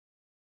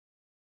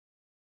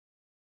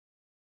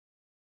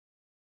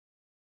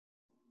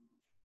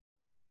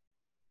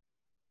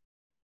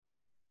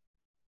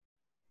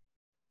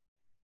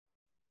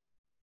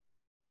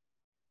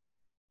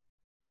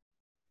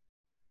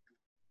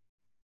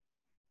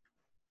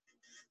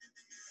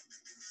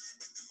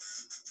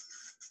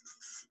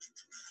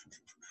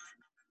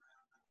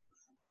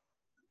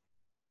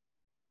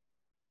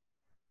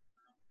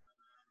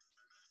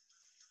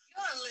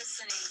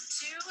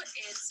to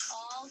It's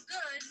All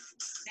Good,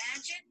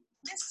 Magic,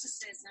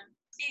 Mysticism,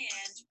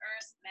 and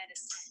Earth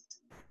Medicine.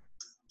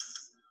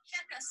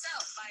 Check us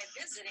out by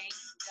visiting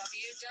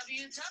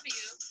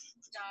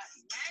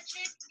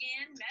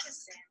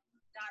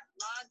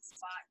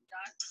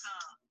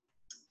www.magicandmedicine.blogspot.com.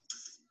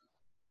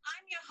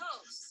 I'm your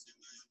host,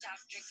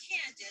 Dr.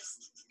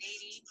 Candace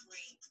Nady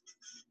Green.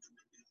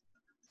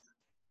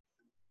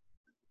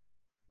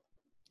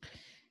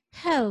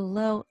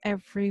 Hello,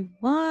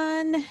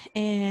 everyone,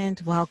 and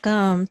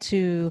welcome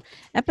to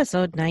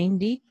episode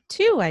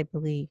 92, I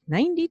believe.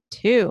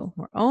 92.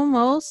 We're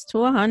almost to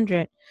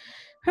 100.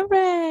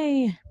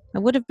 Hooray! I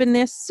would have been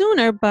there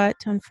sooner, but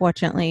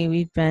unfortunately,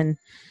 we've been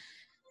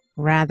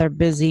rather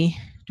busy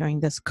during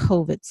this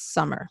COVID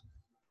summer.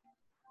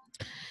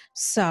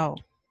 So,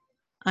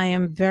 I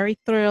am very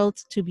thrilled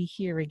to be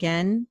here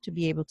again, to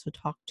be able to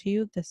talk to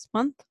you this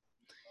month.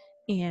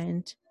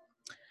 And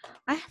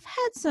I have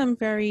had some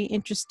very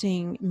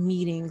interesting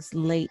meetings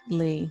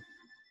lately.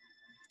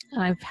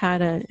 I've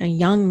had a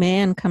young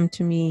man come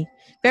to me,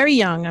 very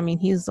young. I mean,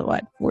 he's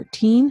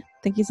 14? I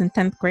think he's in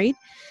 10th grade.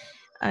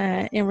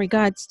 In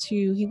regards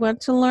to, he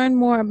wanted to learn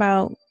more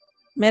about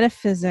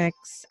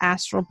metaphysics,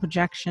 astral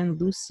projection,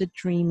 lucid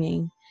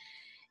dreaming.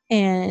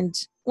 And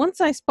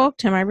once I spoke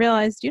to him, I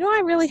realized,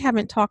 I really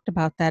haven't talked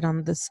about that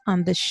on this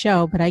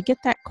show, but I get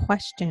that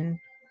question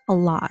a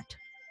lot.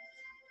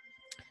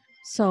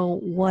 So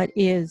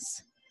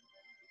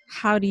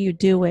how do you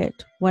do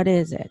it? What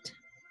is it?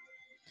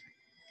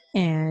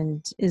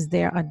 And is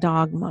there a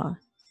dogma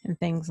and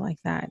things like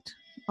that?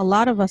 A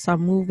lot of us are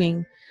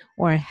moving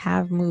or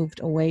have moved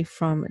away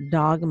from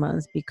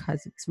dogmas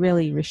because it's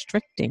really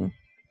restricting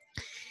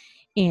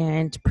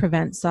and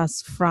prevents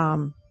us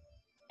from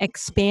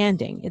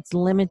expanding. It's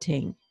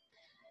limiting.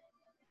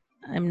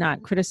 I'm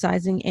not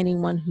criticizing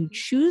anyone who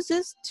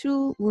chooses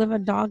to live a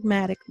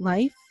dogmatic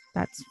life.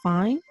 That's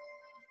fine.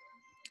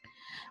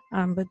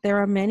 But there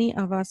are many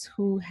of us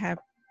who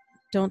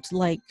don't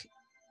like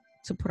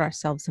to put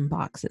ourselves in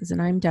boxes,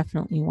 and I'm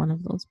definitely one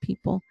of those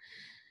people.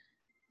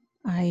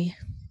 I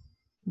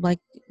like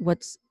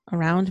what's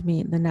around me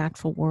in the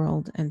natural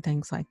world and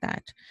things like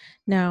that.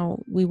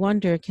 Now, we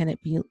wonder,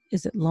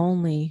 is it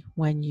lonely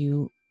when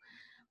you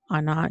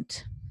are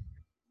not,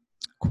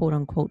 quote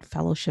unquote,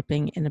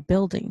 fellowshipping in a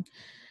building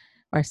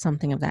or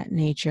something of that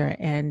nature?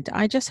 And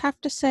I just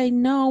have to say,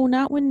 no,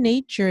 not when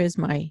nature is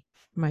my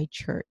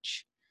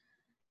church.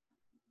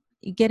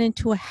 You get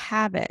into a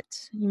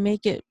habit, you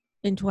make it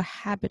into a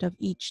habit of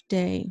each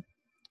day,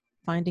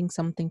 finding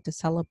something to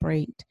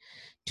celebrate,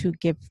 to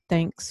give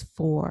thanks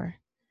for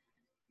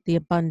the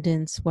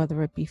abundance,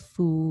 whether it be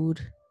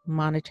food,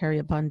 monetary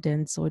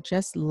abundance, or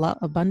just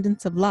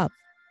abundance of love.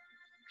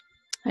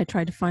 I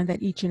try to find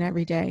that each and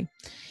every day.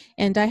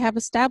 And I have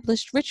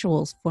established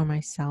rituals for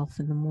myself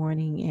in the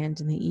morning and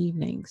in the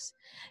evenings.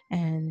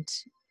 And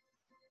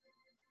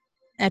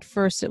at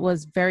first, it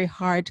was very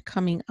hard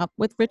coming up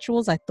with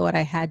rituals. I thought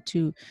I had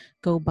to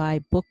go by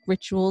book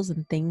rituals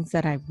and things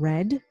that I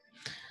read.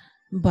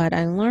 But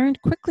I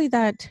learned quickly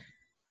that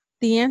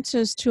the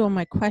answers to all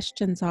my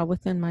questions are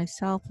within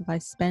myself. If I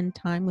spend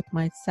time with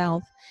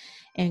myself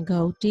and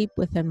go deep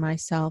within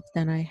myself,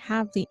 then I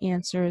have the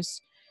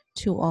answers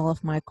to all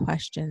of my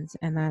questions,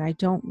 and that I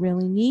don't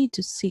really need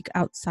to seek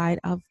outside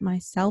of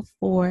myself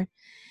for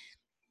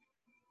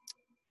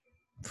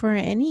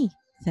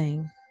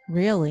anything,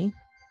 really.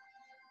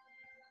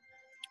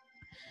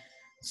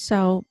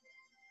 So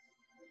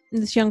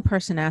this young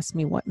person asked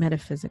me what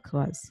metaphysics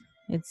was.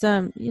 It's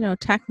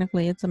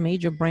technically it's a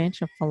major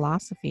branch of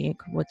philosophy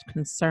which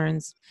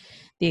concerns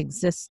the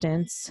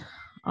existence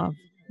of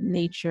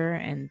nature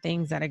and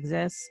things that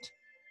exist.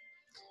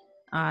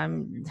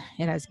 It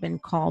has been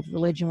called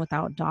religion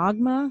without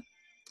dogma,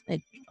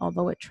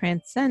 although it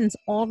transcends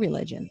all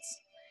religions.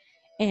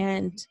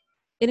 And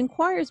it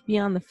inquires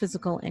beyond the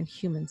physical and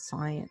human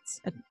science.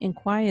 It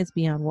inquires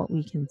beyond what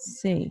we can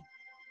see.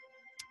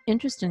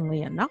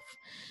 Interestingly enough,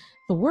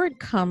 the word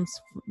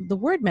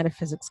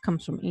metaphysics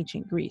comes from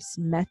ancient Greece.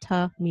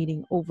 Meta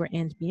meaning over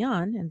and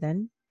beyond, and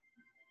then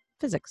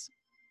physics,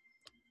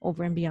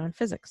 over and beyond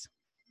physics.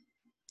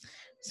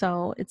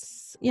 So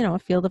it's, a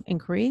field of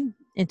inquiry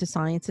into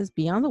sciences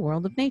beyond the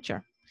world of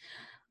nature.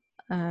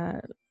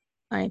 I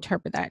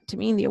interpret that to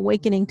mean the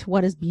awakening to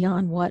what is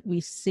beyond what we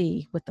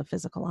see with the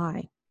physical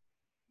eye.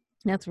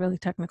 That's really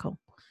technical,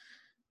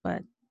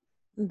 but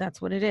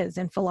that's what it is.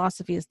 And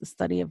philosophy is the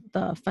study of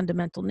the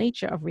fundamental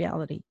nature of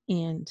reality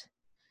and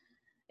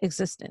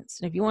existence.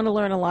 And if you want to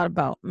learn a lot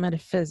about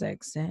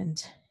metaphysics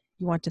and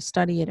you want to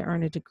study it or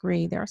earn a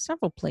degree, there are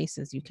several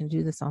places you can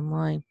do this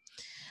online.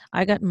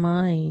 I got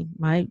my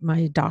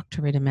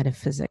doctorate in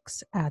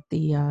metaphysics at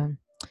the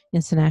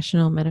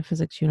International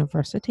Metaphysics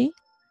University,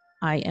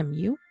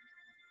 IMU.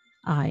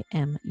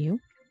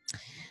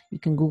 You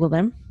can Google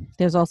them.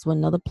 There's also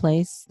another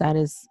place that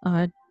is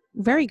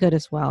very good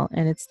as well,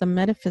 and it's the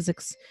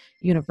Metaphysics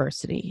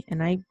University.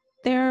 And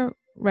their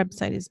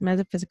website is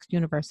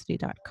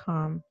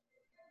metaphysicuniversity.com.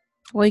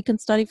 Or you can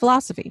study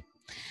philosophy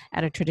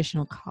at a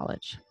traditional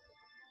college.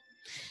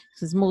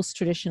 because most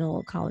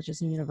traditional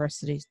colleges and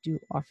universities do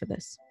offer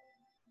this.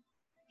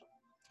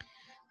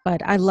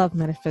 But I love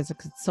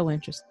metaphysics. It's so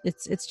interesting.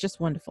 It's just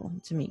wonderful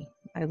to me.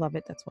 I love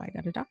it. That's why I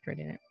got a doctorate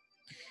in it.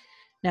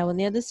 Now, when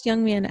this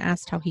young man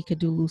asked how he could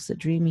do lucid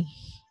dreaming,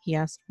 he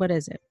asked, "What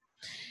is it?"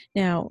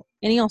 Now,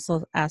 and he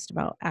also asked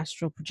about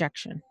astral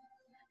projection.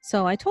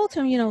 So I told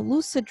him,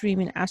 lucid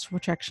dreaming, astral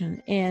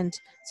projection, and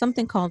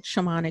something called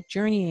shamanic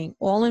journeying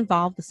all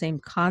involve the same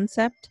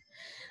concept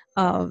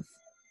of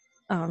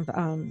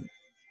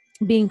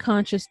being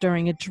conscious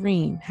during a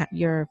dream,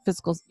 your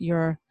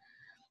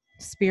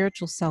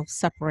spiritual self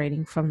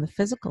separating from the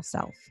physical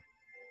self,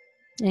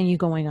 and you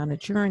going on a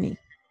journey.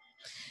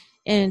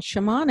 And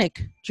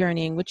shamanic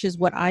journeying, which is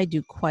what I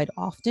do quite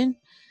often,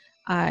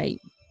 I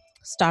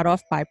start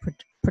off by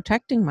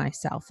protecting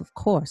myself. Of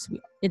course,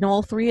 in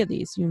all three of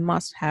these, you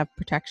must have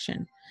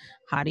protection.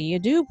 How do you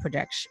do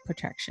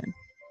protection?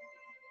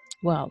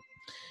 Well,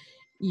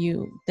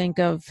 you think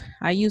of,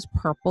 I use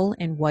purple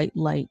and white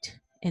light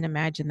and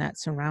imagine that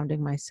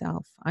surrounding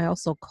myself. I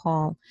also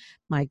call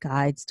my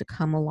guides to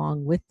come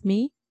along with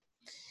me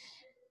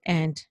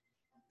and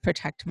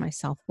protect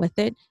myself with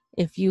it.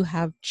 If you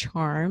have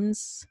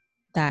charms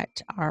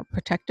that are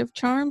protective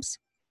charms,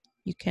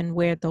 you can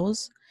wear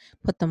those,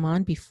 put them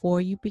on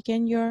before you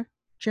begin your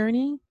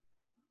journey.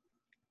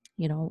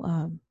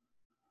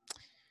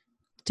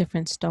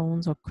 Different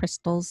stones or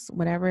crystals,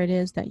 whatever it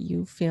is that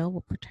you feel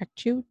will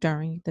protect you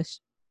during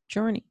this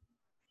journey.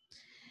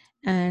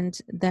 And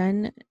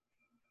then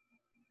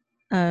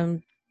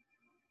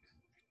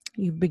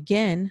you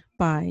begin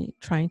by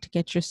trying to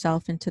get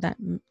yourself into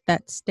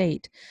that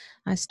state.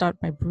 I start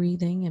by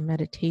breathing and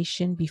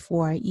meditation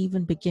before I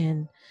even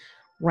begin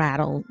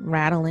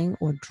rattling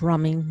or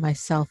drumming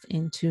myself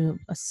into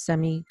a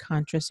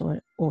semi-conscious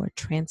or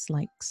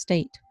trance-like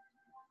state.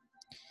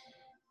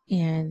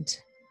 And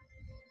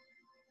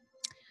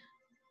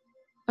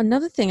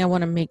another thing I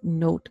want to make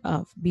note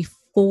of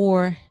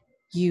before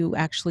you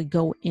actually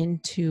before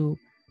you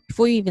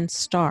even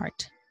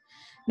start,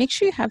 make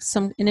sure you have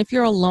and if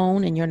you're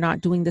alone and you're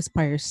not doing this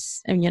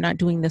and you're not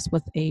doing this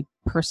with a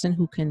person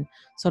who can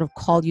sort of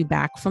call you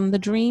back from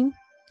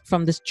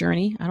this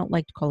journey. I don't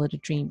like to call it a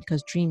dream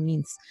because dream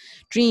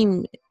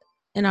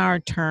in our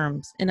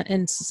terms,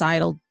 in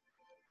societal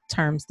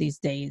terms these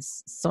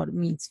days, sort of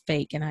means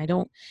fake, and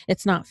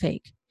it's not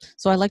fake.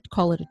 So I like to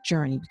call it a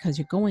journey because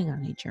you're going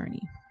on a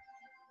journey.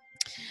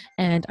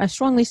 And I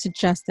strongly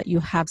suggest that you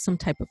have some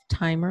type of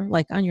timer,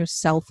 like on your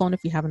cell phone.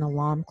 If you have an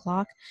alarm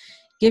clock,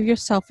 give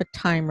yourself a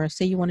timer.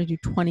 Say you want to do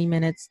 20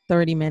 minutes,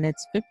 30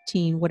 minutes,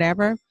 15,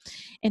 whatever,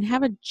 and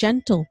have a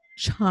gentle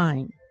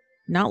chime,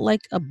 not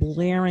like a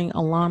blaring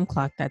alarm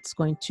clock that's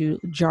going to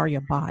jar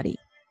your body,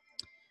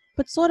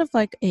 but sort of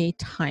like a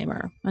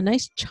timer, a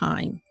nice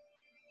chime.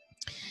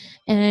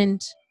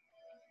 And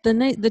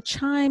the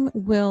chime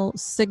will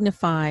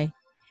signify,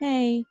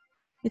 hey,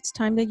 it's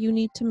time that you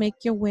need to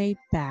make your way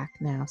back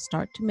now.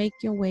 Start to make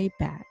your way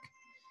back.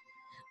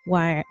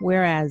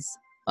 Whereas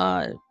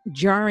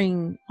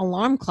jarring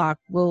alarm clock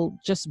will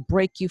just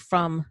break you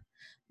from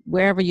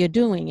wherever you're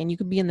doing, and you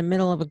could be in the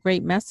middle of a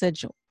great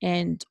message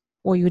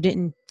or you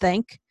didn't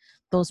thank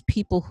those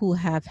people who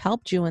have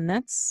helped you, and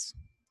that's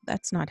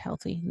not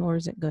healthy, nor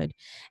is it good.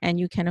 And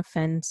you can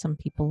offend some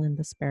people in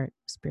the spirit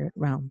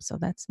realm, so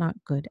that's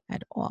not good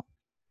at all.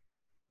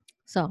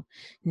 So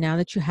now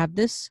that you have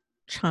this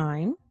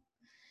chime,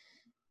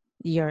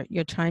 your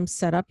chime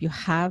set up, you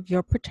have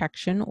your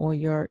protection or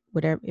your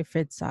whatever, if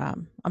it's a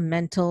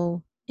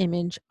mental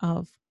image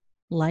of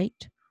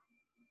light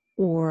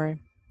or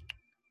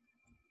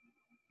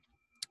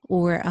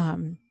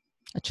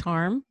a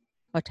charm,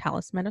 a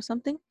talisman or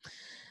something,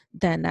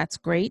 then that's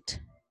great.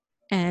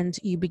 And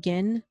you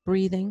begin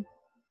breathing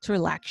to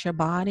relax your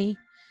body,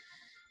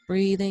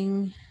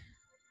 breathing,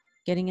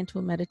 getting into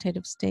a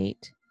meditative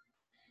state,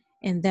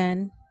 and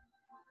then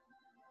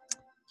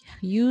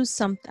use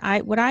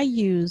I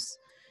use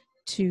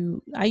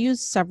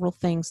several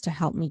things to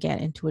help me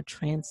get into a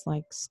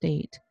trance-like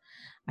state.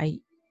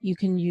 You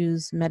can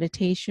use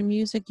meditation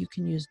music, you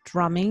can use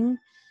drumming.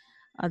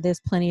 There's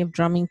plenty of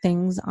drumming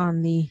things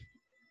on the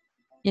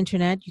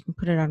internet. You can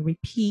put it on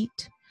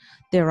repeat.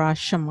 There are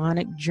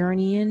shamanic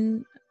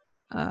journeying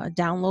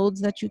downloads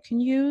that you can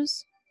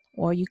use,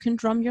 or you can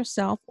drum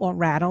yourself or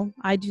rattle.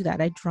 I do that.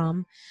 I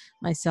drum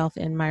myself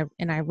and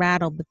I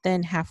rattle, but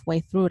then halfway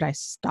through it I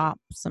stop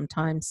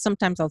sometimes.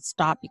 Sometimes I'll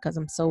stop because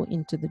I'm so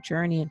into the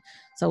journey, and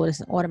so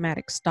it's an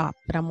automatic stop,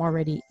 but I'm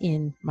already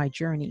in my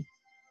journey.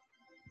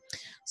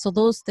 So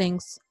those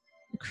things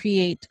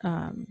create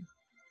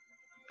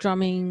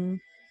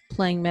drumming,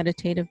 playing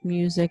meditative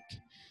music,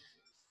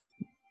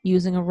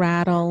 using a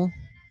rattle.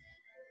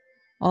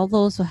 All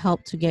those will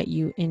help to get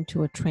you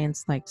into a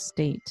trance-like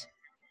state.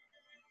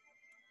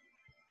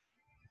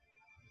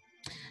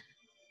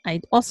 I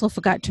also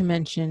forgot to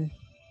mention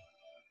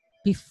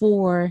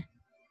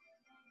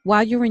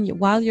while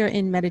you're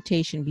in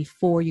meditation,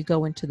 before you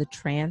go into the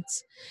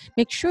trance,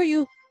 make sure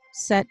you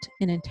set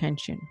an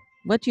intention.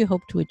 What do you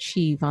hope to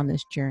achieve on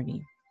this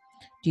journey?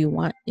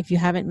 If you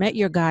haven't met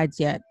your guides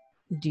yet,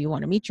 Do you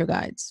want to meet your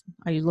guides?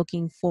 Are you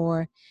looking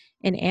for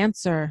an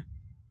answer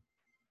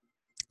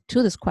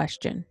to this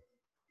question,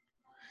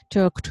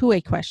 to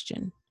a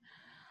question?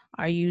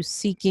 Are you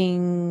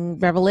seeking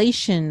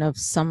revelation of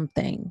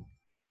something?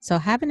 So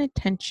have an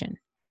intention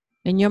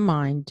in your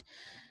mind,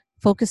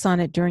 focus on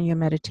it during your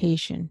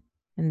meditation,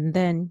 and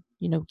then,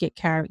 get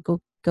carried,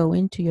 go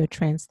into your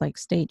trance-like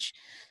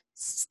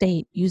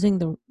state using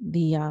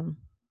the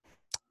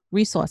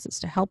resources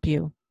to help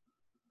you,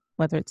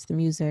 whether it's the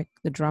music,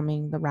 the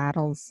drumming, the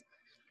rattles,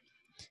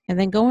 and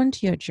then go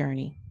into your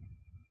journey.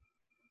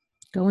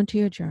 Go into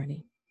your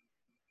journey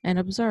and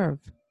observe.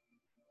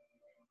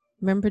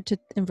 Remember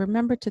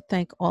to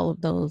thank all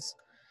of those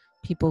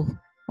people,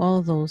 all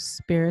of those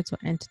spirits or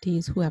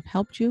entities who have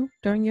helped you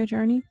during your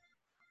journey.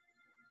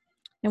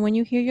 And when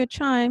you hear your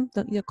chime,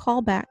 your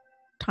callback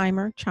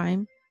timer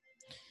chime,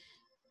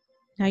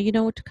 now you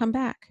know to come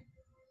back.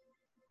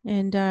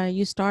 And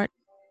you start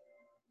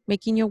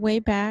making your way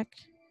back.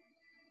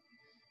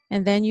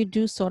 And then you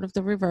do sort of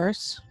the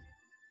reverse.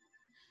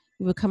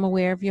 You become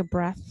aware of your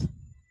breath,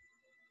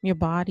 your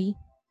body,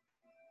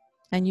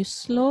 and you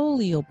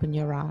slowly open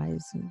your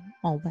eyes and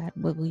all that,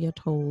 wiggle your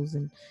toes.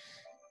 And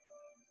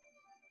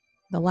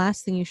the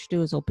last thing you should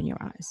do is open your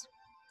eyes.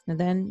 And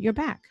then you're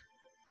back.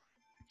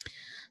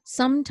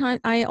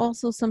 I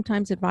also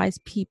sometimes advise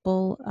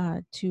people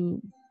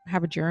to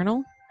have a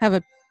journal, have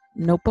a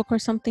notebook or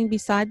something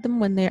beside them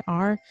when they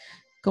are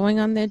going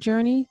on their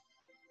journey,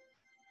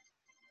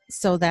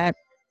 so that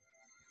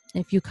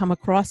if you come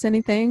across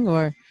anything,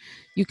 or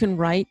you can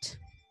write,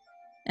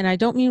 and I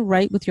don't mean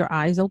write with your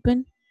eyes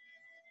open.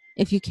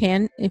 If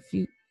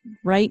you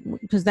write,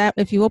 because that,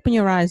 if you open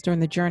your eyes during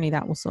the journey,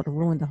 that will sort of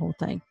ruin the whole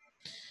thing.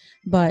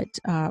 But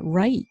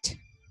write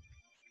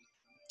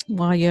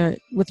while you're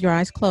with your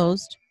eyes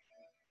closed.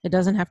 It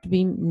doesn't have to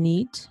be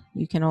neat.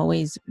 You can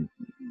always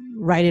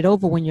write it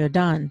over when you're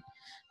done.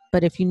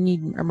 But if you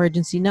need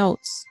emergency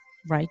notes,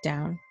 write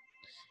down.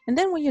 And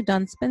then when you're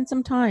done, spend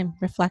some time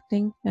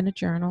reflecting in a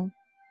journal.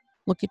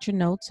 Look at your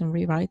notes and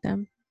rewrite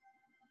them,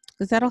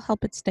 because that'll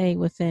help it stay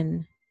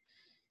within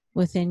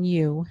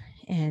you,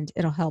 and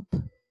it'll help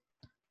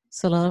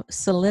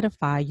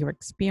solidify your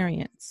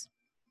experience.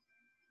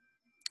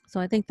 So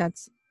I think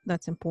that's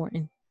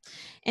important.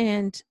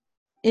 And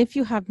if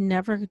you have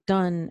never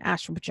done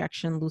astral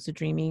projection, lucid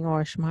dreaming,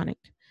 or shamanic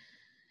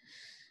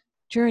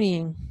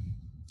journeying,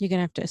 you're going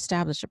to have to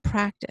establish a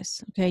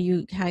practice. Okay,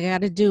 you got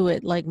to do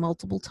it like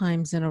multiple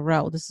times in a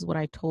row. This is what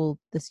I told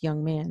this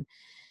young man.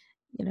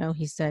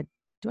 He said,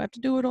 do I have to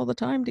do it all the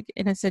time?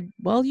 And I said,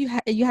 well, you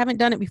haven't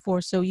done it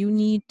before, so you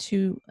need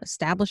to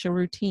establish a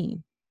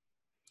routine.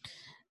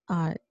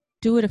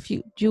 Do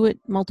it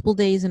multiple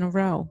days in a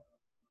row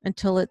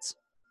until it's,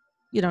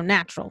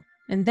 natural.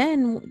 And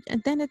then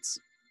it's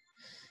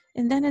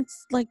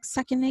like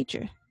second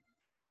nature.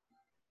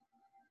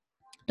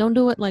 Don't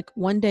do it like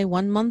one day,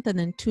 1 month, and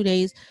then 2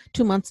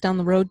 months down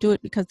the road do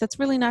it, because that's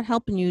really not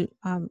helping you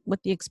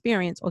with the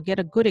experience, or get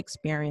a good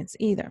experience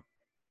either.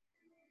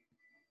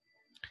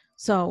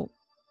 So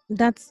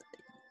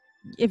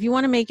if you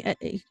want to make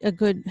a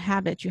good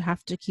habit, you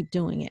have to keep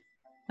doing it.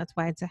 That's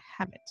why it's a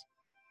habit.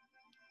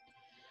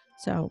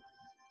 So,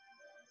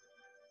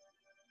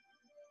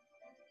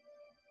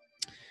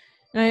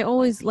 and I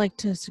always like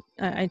to,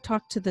 I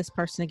talked to this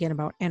person again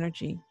about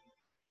energy,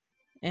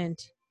 and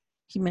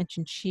he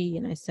mentioned chi,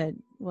 and I said,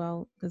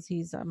 well, because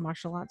he's a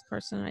martial arts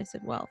person, and I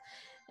said, well,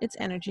 it's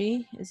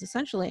energy. It's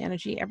essentially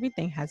energy.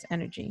 Everything has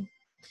energy,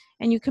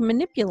 and you can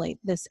manipulate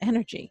this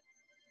energy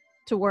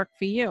to work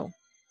for you.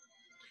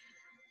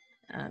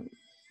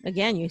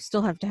 Again, you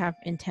still have to have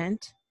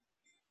intent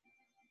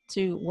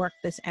to work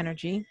this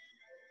energy,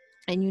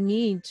 and you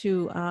need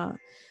to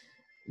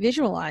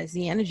visualize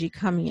the energy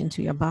coming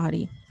into your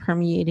body,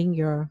 permeating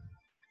your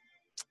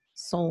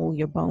soul,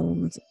 your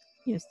bones,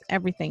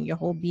 everything, your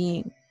whole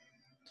being.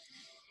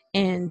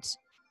 And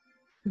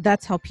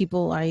that's how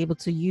people are able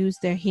to use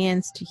their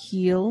hands to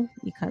heal,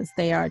 because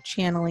they are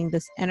channeling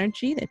this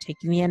energy. They're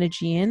taking the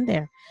energy in,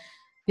 they're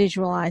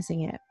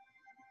visualizing it,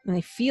 and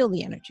they feel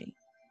the energy.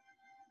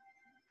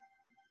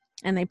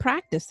 And they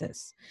practice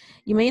this.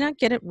 You may not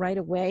get it right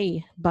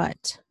away,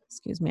 but,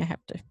 excuse me, I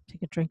have to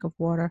take a drink of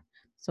water.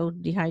 So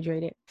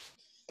dehydrated.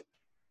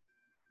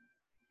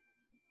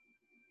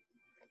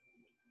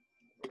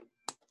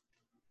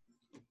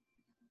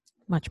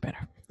 Much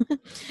better.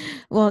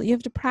 Well, you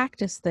have to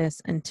practice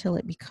this until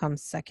it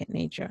becomes second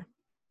nature.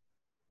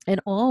 And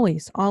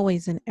always,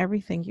 always in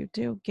everything you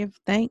do, give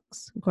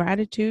thanks,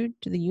 gratitude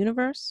to the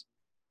universe,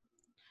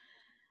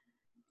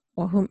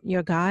 or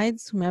your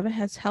guides, whomever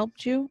has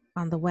helped you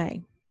on the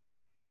way.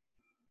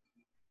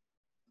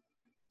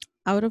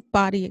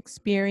 Out-of-body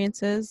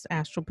experiences,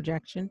 astral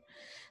projection,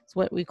 is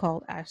what we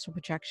call astral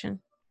projection,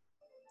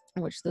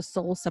 in which the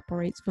soul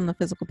separates from the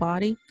physical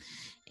body,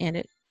 and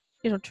it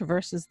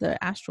traverses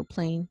the astral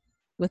plane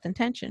with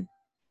intention.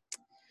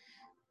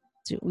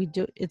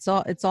 It's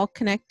all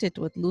connected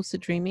with lucid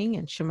dreaming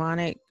and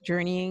shamanic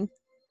journeying.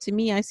 To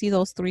me, I see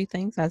those three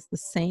things as the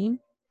same,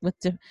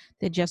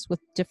 they're just with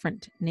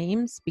different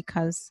names,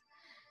 because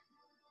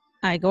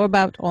I go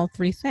about all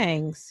three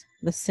things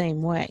the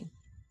same way.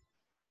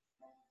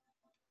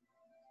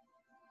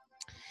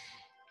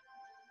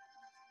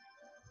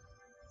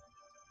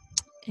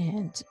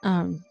 And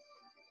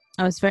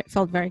I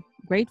felt very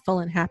grateful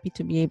and happy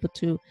to be able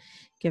to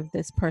give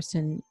this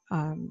person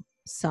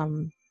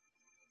some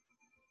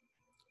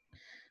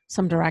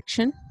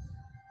direction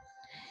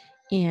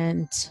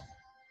and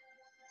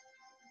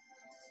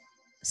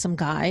some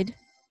guide.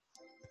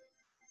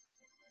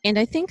 And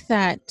I think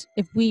that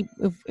if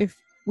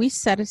we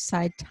set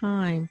aside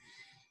time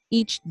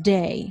each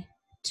day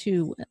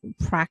to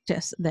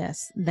practice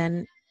this,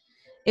 then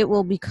it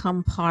will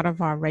become part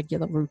of our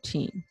regular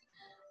routine.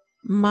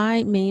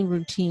 My main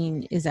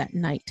routine is at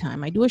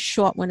nighttime. I do a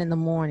short one in the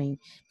morning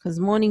because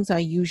mornings are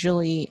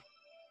usually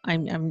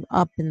I'm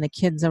up and the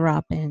kids are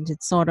up, and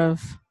it's sort of,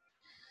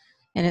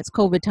 and it's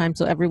COVID time,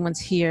 so everyone's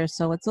here,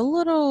 so it's a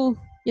little,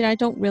 I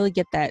don't really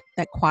get that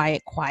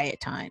quiet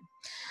time.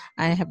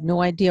 I have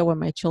no idea why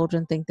my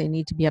children think they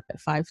need to be up at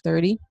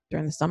 5:30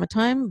 during the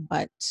summertime,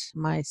 but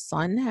my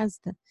son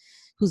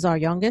who's our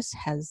youngest,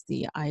 has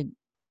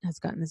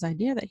gotten this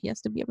idea that he has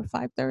to be up at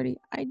 5:30.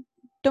 I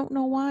don't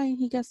know why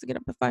he gets to get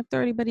up at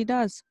 5:30, but he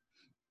does.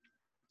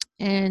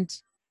 And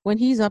when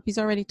he's up, he's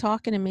already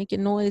talking and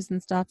making noise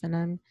and stuff, and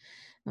I'm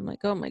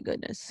like, oh my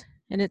goodness.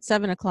 And it's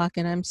 7:00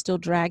 and I'm still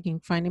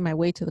finding my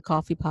way to the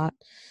coffee pot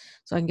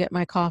so I can get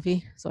my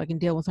coffee so I can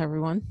deal with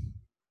everyone.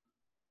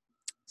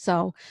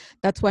 So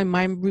that's why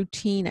my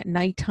routine at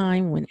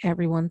nighttime, when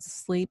everyone's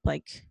asleep,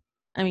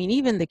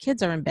 even the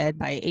kids are in bed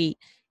by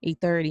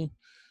 8:30.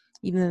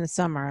 Even in the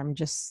summer, I'm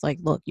just like,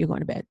 look, you're going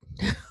to bed.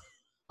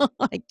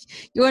 Like,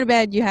 you're going to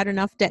bed. You had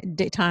enough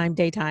daytime,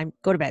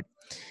 go to bed.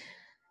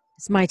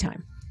 It's my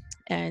time.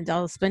 And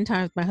I'll spend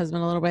time with my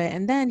husband a little bit.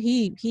 And then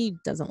he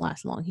doesn't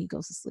last long. He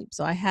goes to sleep.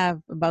 So I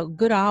have about a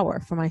good hour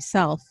for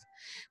myself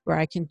where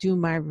I can do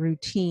my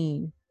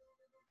routine.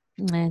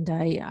 And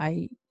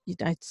I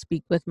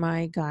speak with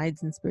my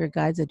guides and spirit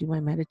guides. I do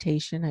my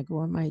meditation. I go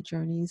on my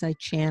journeys. I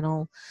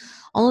channel.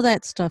 All of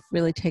that stuff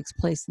really takes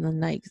place in the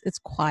night. It's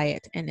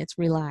quiet and it's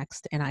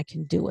relaxed and I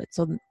can do it.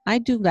 So I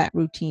do that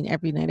routine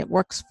every night. It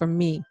works for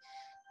me.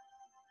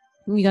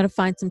 You got to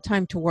find some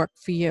time to work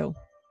for you.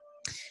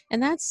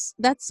 And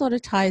that sort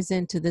of ties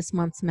into this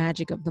month's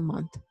magic of the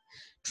month.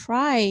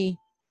 Try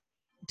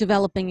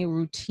developing a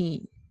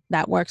routine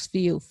that works for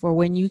you for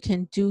when you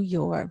can do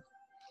your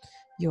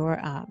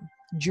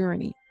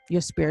journey,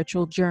 your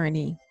spiritual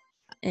journey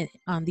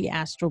on the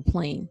astral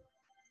plane,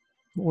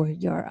 or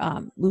your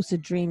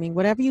lucid dreaming,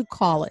 whatever you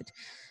call it.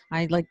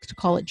 I like to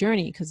call it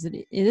journey because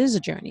it is a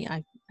journey.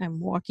 I'm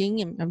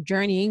walking and I'm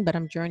journeying, but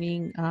I'm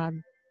journeying.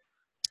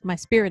 My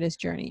spirit is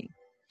journeying,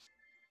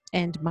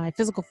 and my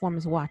physical form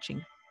is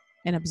watching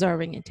and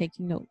observing and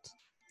taking notes.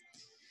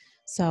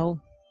 So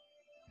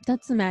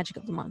that's the magic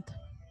of the month.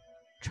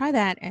 Try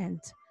that and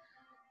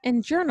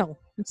journal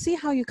and see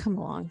how you come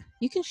along.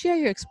 You can share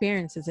your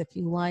experiences if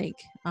you like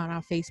on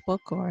our Facebook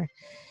or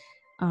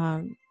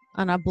on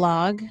our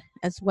blog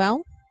as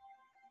well.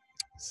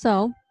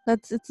 So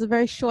it's a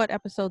very short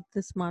episode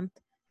this month,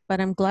 but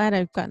I'm glad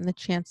I've gotten the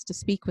chance to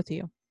speak with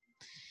you.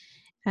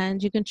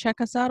 And you can check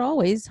us out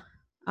always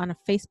on a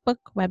Facebook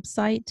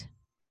website.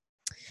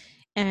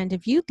 And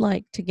if you'd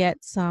like to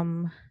get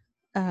some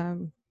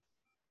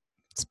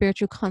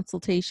spiritual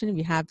consultation, if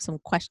you have some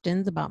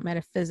questions about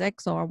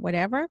metaphysics or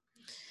whatever,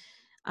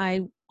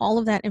 all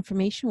of that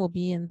information will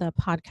be in the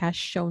podcast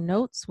show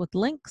notes with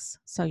links,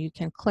 so you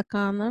can click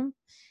on them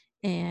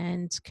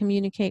and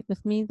communicate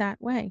with me that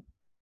way.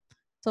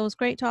 So it was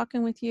great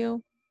talking with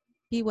you.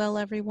 Be well,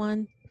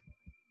 everyone.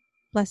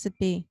 Blessed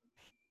be.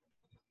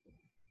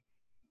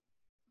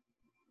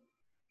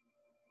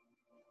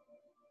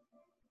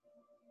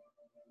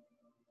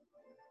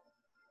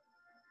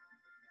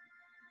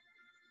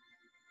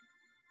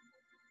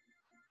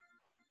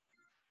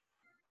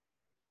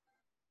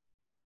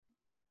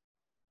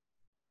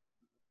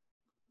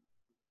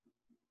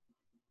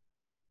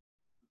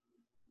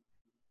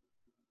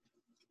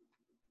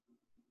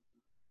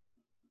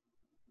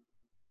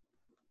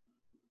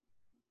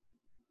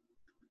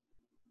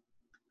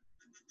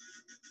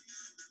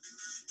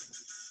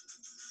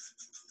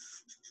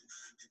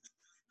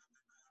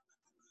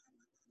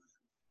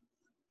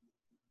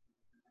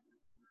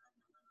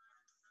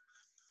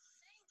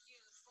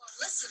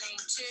 Listening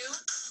to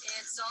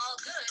It's All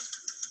Good,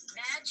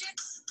 Magic,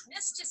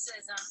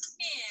 Mysticism,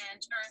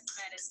 and Earth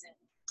Medicine.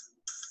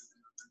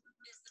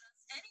 Visit us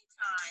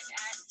anytime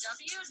at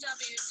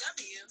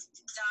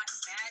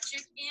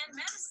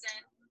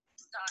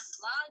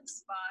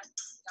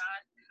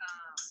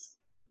www.magicandmedicine.blogspot.com.